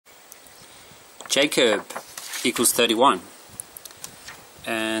Jacob equals 31,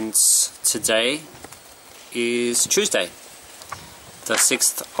 and today is Tuesday, the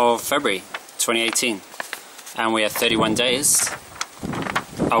 6th of February 2018, and we are 31 days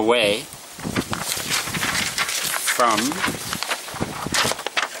away from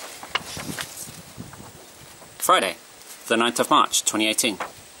Friday, the 9th of March 2018,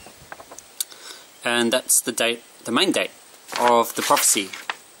 and that's the date, the main date of the prophecy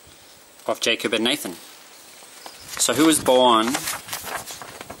of Jacob and Nathan. So who was born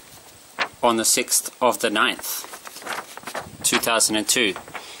on the 6th of the 9th, 2002?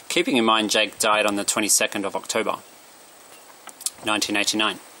 Keeping in mind Jake died on the 22nd of October,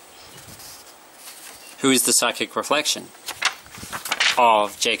 1989. Who is the psychic reflection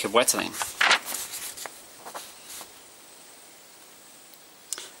of Jacob Wetterling?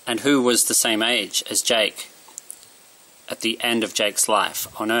 And who was the same age as Jake at the end of Jake's life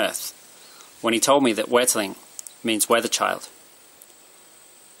on Earth, when he told me that Wetterling means weather child?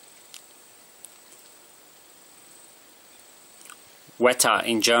 Wetter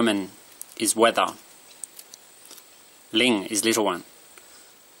in German is weather. Ling is little one.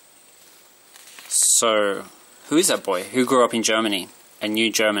 So, who is that boy? Who grew up in Germany and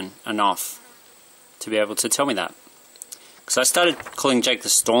knew German enough to be able to tell me that? Because I started calling Jake the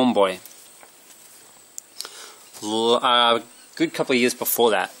Storm Boy a good couple of years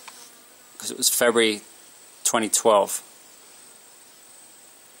before that, because it was February 2012,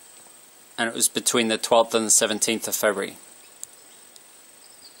 and it was between the 12th and the 17th of February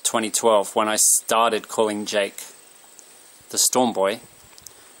 2012 when I started calling Jake the Storm Boy,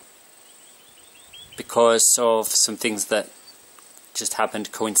 because of some things that just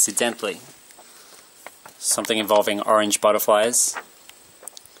happened coincidentally. Something involving orange butterflies,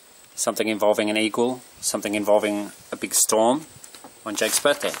 something involving an eagle, something involving a big storm on Jake's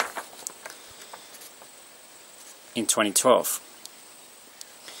birthday in 2012.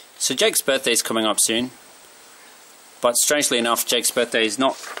 So Jake's birthday is coming up soon, but strangely enough, Jake's birthday is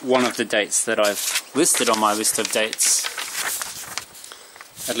not one of the dates that I've listed on my list of dates,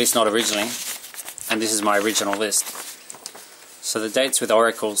 at least not originally, and this is my original list. So the dates with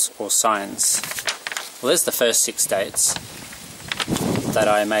oracles or signs, well, there's the first 6 dates that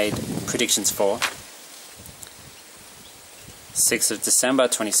I made predictions for. 6th of December,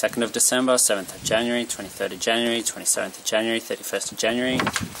 22nd of December, 7th of January, 23rd of January, 27th of January, 31st of January.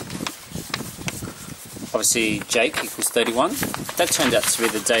 Obviously, Jake equals 31. That turned out to be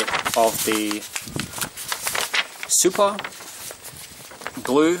the date of the super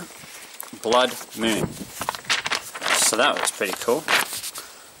blue blood moon. So that was pretty cool.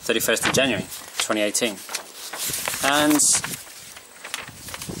 31st of January 2018. And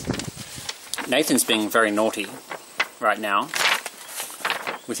Nathan's being very naughty right now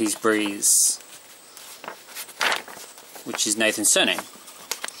with his breeze, which is Nathan's surname.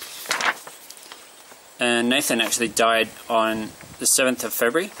 And Nathan actually died on the 7th of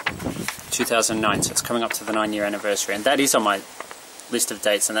February 2009, so it's coming up to the 9-year anniversary, and that is on my list of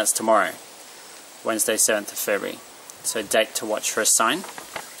dates, and that's tomorrow, Wednesday 7th of February. So date to watch for a sign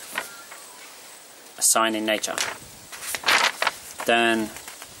in nature. Then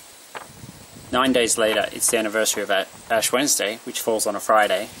 9 days later, it's the anniversary of Ash Wednesday, which falls on a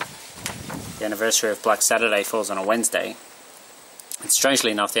Friday. The anniversary of Black Saturday falls on a Wednesday. And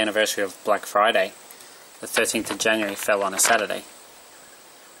strangely enough, the anniversary of Black Friday, the 13th of January, fell on a Saturday.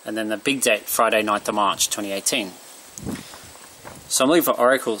 And then the big date, Friday, 9th of March 2018. So I'm looking for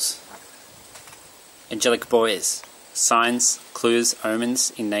oracles, angelic boys, signs, clues,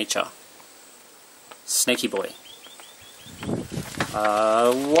 omens in nature. Snaky boy.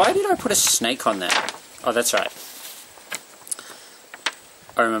 Why did I put a snake on there? Oh, that's right.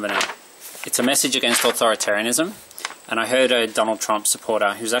 I remember now. It's a message against authoritarianism, and I heard a Donald Trump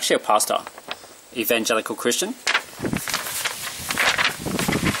supporter, who's actually a pastor, evangelical Christian.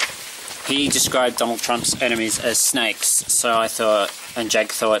 He described Donald Trump's enemies as snakes, so I thought, and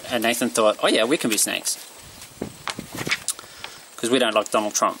Jake thought, and Nathan thought, oh yeah, we can be snakes. Because we don't like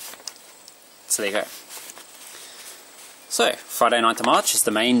Donald Trump. So there you go. So, Friday 9th of March is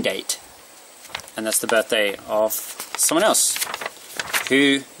the main date, and that's the birthday of someone else,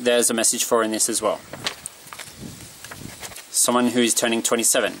 who there's a message for in this as well. Someone who is turning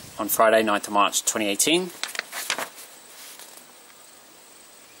 27 on Friday 9th of March 2018.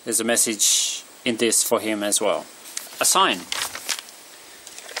 There's a message in this for him as well. A sign.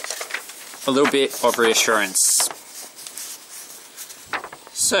 A little bit of reassurance.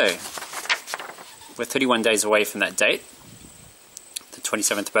 So, we're 31 days away from that date, the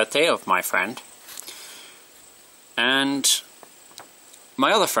 27th birthday of my friend. And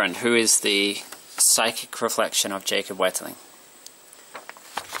my other friend, who is the psychic reflection of Jacob Wetterling.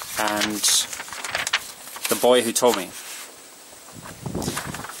 And the boy who told me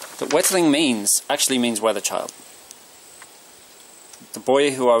that Wetterling actually means weather child. The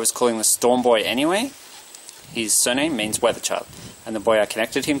boy who I was calling the Storm Boy anyway, his surname means weather child. And the boy I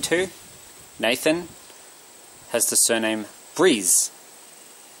connected him to, Nathan, has the surname Breeze.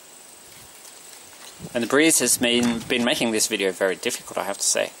 And the Breeze has been making this video very difficult, I have to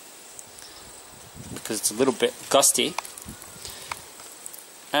say. Because it's a little bit gusty.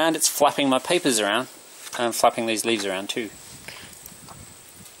 And it's flapping my papers around. And flapping these leaves around too.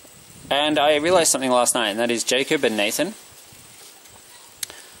 And I realized something last night, and that is Jacob and Nathan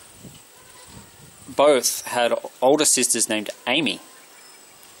both had older sisters named Amy.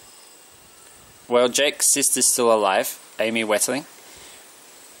 Well, Jake's sister's still alive, Amy Wetterling.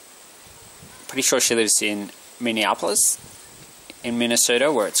 Pretty sure she lives in Minneapolis, in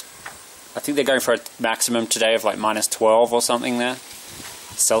Minnesota, where it's, I think they're going for a maximum today of like -12 or something there,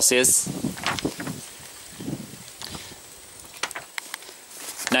 Celsius.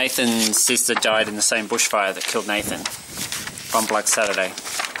 Nathan's sister died in the same bushfire that killed Nathan on Black Saturday.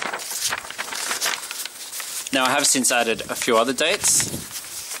 Now, I have since added a few other dates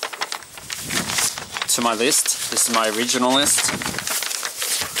to my list. This is my original list.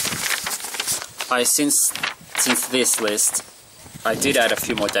 Since this list, I did add a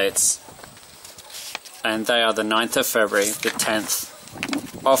few more dates. And they are the 9th of February, the 10th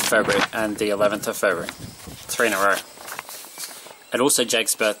of February, and the 11th of February. 3 in a row. And also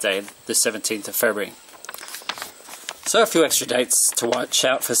Jake's birthday, the 17th of February. So a few extra dates to watch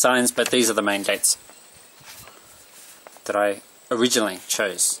out for signs, but these are the main dates that I originally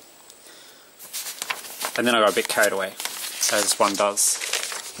chose. And then I got a bit carried away, as one does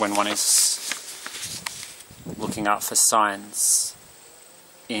when one is looking out for signs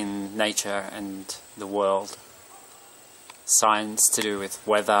in nature and the world. Signs to do with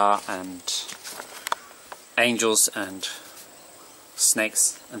weather and angels and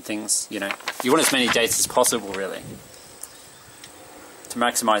snakes and things, you know. You want as many dates as possible, really, to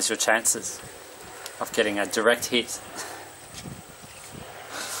maximize your chances of getting a direct hit.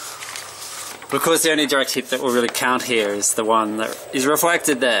 Because the only direct hit that will really count here is the one that is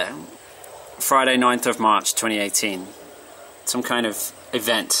reflected there. Friday, 9th of March 2018. Some kind of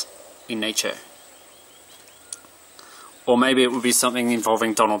event in nature. Or maybe it would be something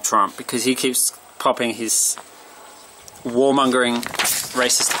involving Donald Trump, because he keeps popping his warmongering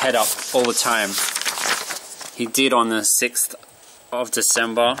racist head up all the time. He did on the 6th of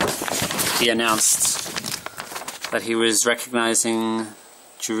December. He announced that he was recognizing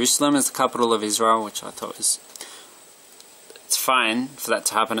Jerusalem as the capital of Israel, which I thought was, it's fine for that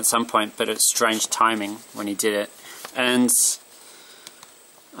to happen at some point, but it's strange timing when he did it. And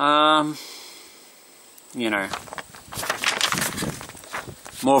you know,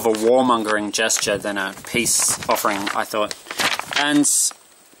 more of a warmongering gesture than a peace offering, I thought. And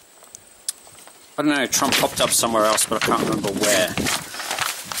I don't know, Trump popped up somewhere else, but I can't remember where.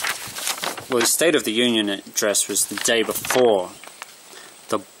 Well, his State of the Union address was the day before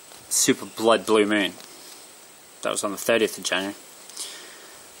the super blood blue moon. That was on the 30th of January.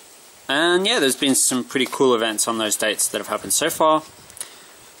 And yeah, there's been some pretty cool events on those dates that have happened so far.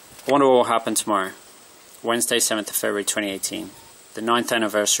 I wonder what will happen tomorrow. Wednesday, 7th of February 2018. The 9th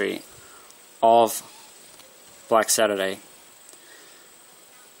anniversary of Black Saturday.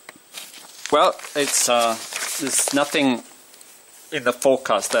 Well, it's there's nothing in the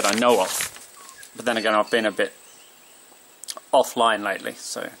forecast that I know of. But then again, I've been a bit offline lately,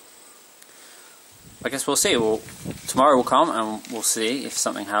 so I guess we'll see. Tomorrow will come and we'll see if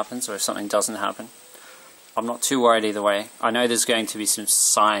something happens or if something doesn't happen. I'm not too worried either way. I know there's going to be some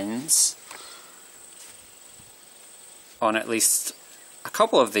signs on at least a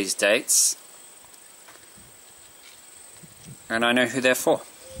couple of these dates, and I know who they're for.